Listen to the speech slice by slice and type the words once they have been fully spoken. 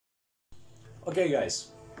Okay guys,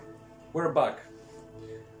 we're back.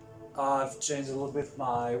 I've changed a little bit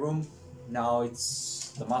my room. Now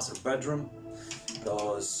it's the master bedroom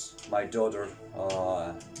because my daughter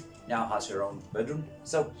now has her own bedroom.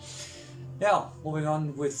 So yeah, moving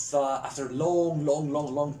on with after a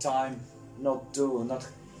long time not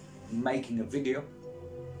making a video.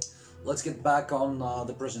 Let's get back on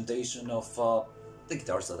the presentation of the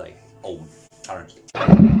guitars that I own currently.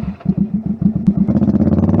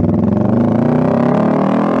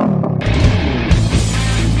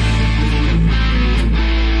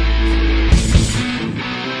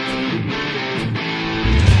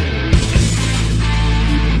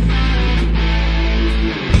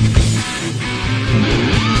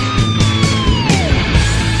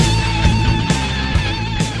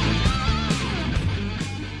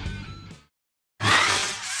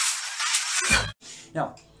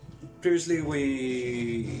 Now, previously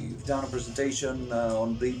we've done a presentation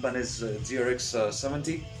on the Ibanez GRX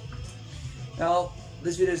 70. Now,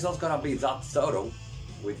 this video is not gonna be that thorough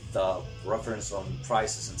with reference on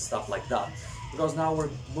prices and stuff like that, because now we're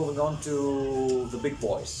moving on to the big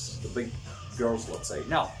boys, the big girls, let's say.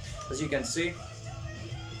 Now, as you can see,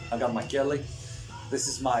 I got my Kelly. This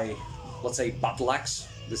is my, let's say, battle axe.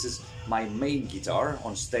 This is my main guitar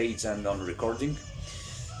on stage and on recording.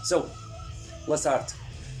 So, let's start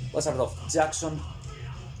off. Jackson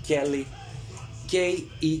Kelly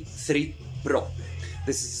KE3 Pro.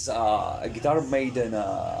 This is a guitar made in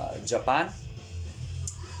Japan.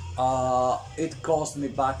 It cost me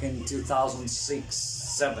back in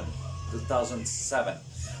 2007,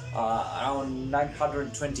 around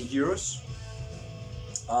 920 euros.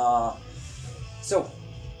 So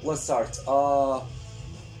let's start.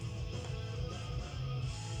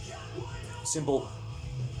 Simple.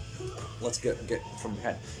 Let's get from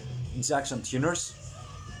behind. Jackson tuners,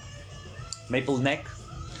 maple neck,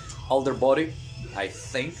 alder body. I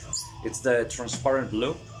think it's the transparent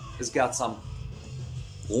blue. It's got some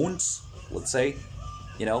wounds, let's say,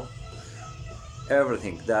 you know,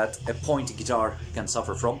 everything that a pointy guitar can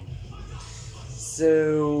suffer from.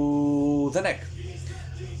 So the neck,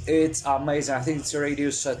 it's amazing. I think it's a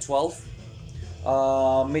radius 12,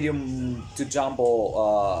 medium to jumbo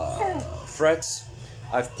frets.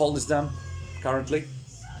 I've polished them currently,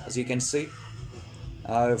 as you can see.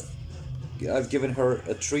 I've given her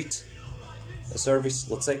a treat, a service,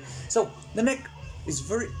 let's say. So the neck is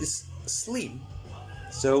slim,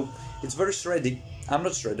 so it's very shreddy. I'm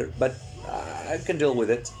not shredder, but I can deal with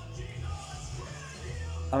it.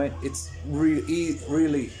 I mean, it's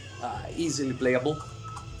really easily playable.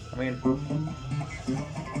 I mean.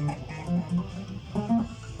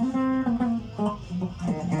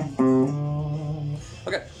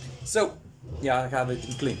 Okay, so yeah, I have it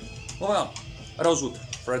in clean. Moving on, rosewood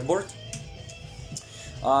fretboard.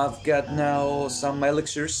 I've got now some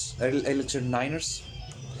Elixir 9ers.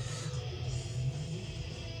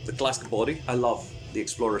 The classic body. I love the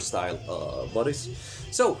Explorer style bodies.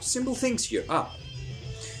 So simple things here.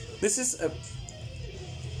 This is a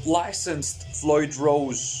licensed Floyd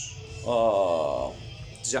Rose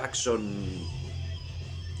Jackson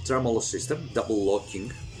tremolo system, double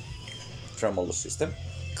locking tremolo system.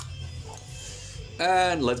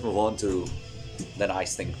 And let's move on to the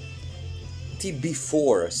nice thing.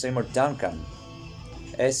 TB4 Seymour Duncan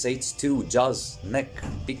SH2 Jazz neck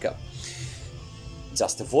pickup.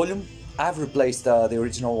 Just a volume. I've replaced the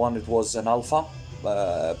original one. It was an alpha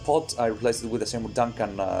pot. I replaced it with a Seymour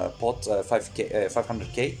Duncan pot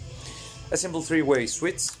 500K. A simple three-way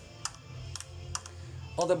switch.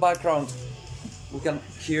 On the background we can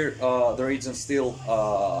hear the Regent Steel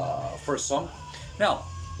first song. Now,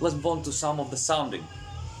 let's move on to some of the sounding.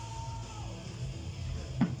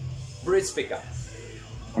 Bridge pickup.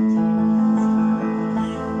 Let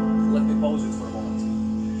me pause it for a moment.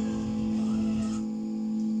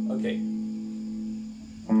 Okay.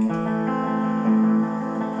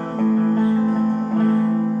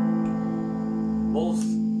 Both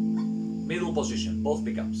middle position, both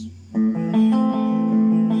pickups.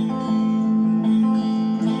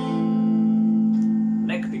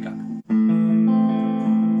 Neck pickup.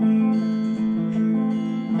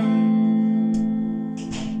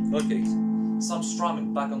 Okay, some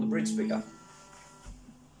strumming back on the bridge pickup.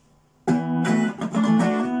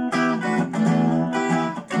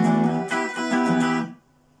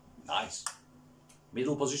 Nice.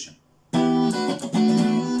 Middle position.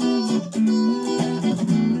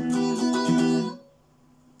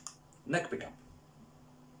 Neck pickup.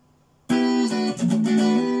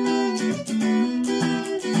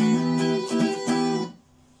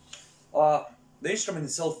 The instrument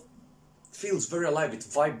itself feels very alive. It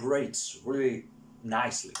vibrates really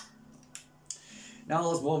nicely. Now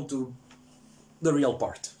let's move on to the real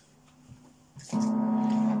part.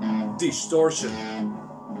 Distortion.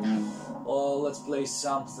 Let's play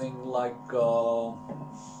something like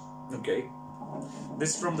okay.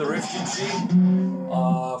 This is from the Refugee,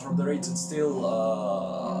 from the Rage and Steel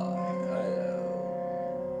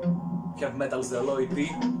Heavy Metal's the Low EP.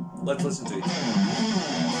 Let's listen to it.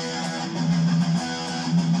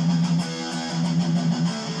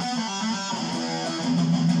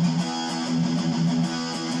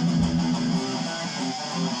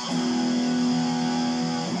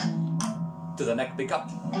 To the neck pickup.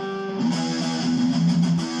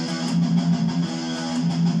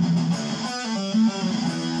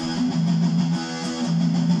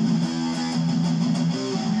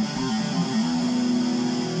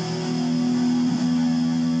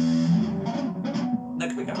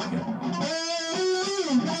 Neck pickup again.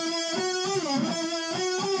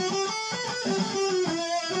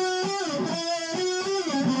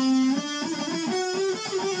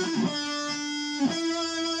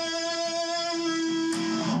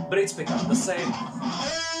 Bridge pickup, the same.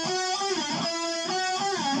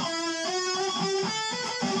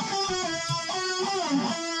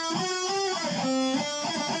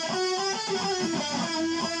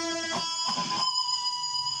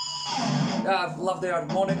 I love the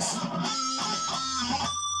harmonics.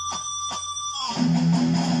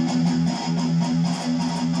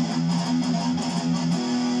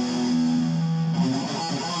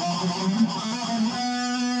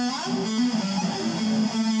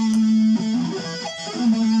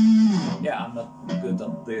 Yeah, I'm not good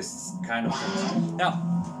at this kind of thing. Now,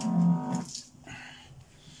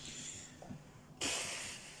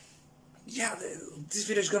 yeah, this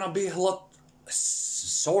video is gonna be a lot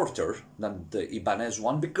shorter than the Ibanez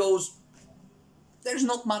one because there's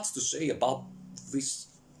not much to say about this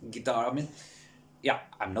guitar. I mean, yeah,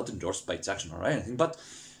 I'm not endorsed by Jackson or anything, but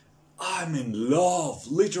I'm in love,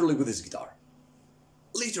 literally, with this guitar.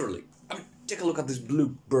 Literally. I mean, take a look at this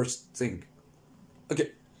blue burst thing.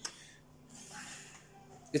 Okay.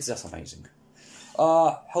 It's just amazing.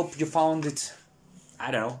 Hope you found it,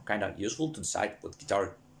 I don't know, kind of useful to decide what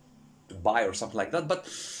guitar to buy or something like that, but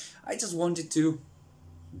I just wanted to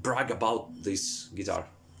brag about this guitar.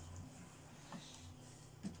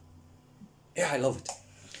 Yeah, I love it.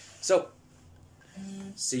 So,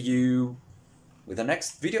 see you with the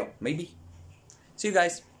next video, maybe. See you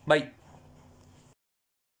guys. Bye.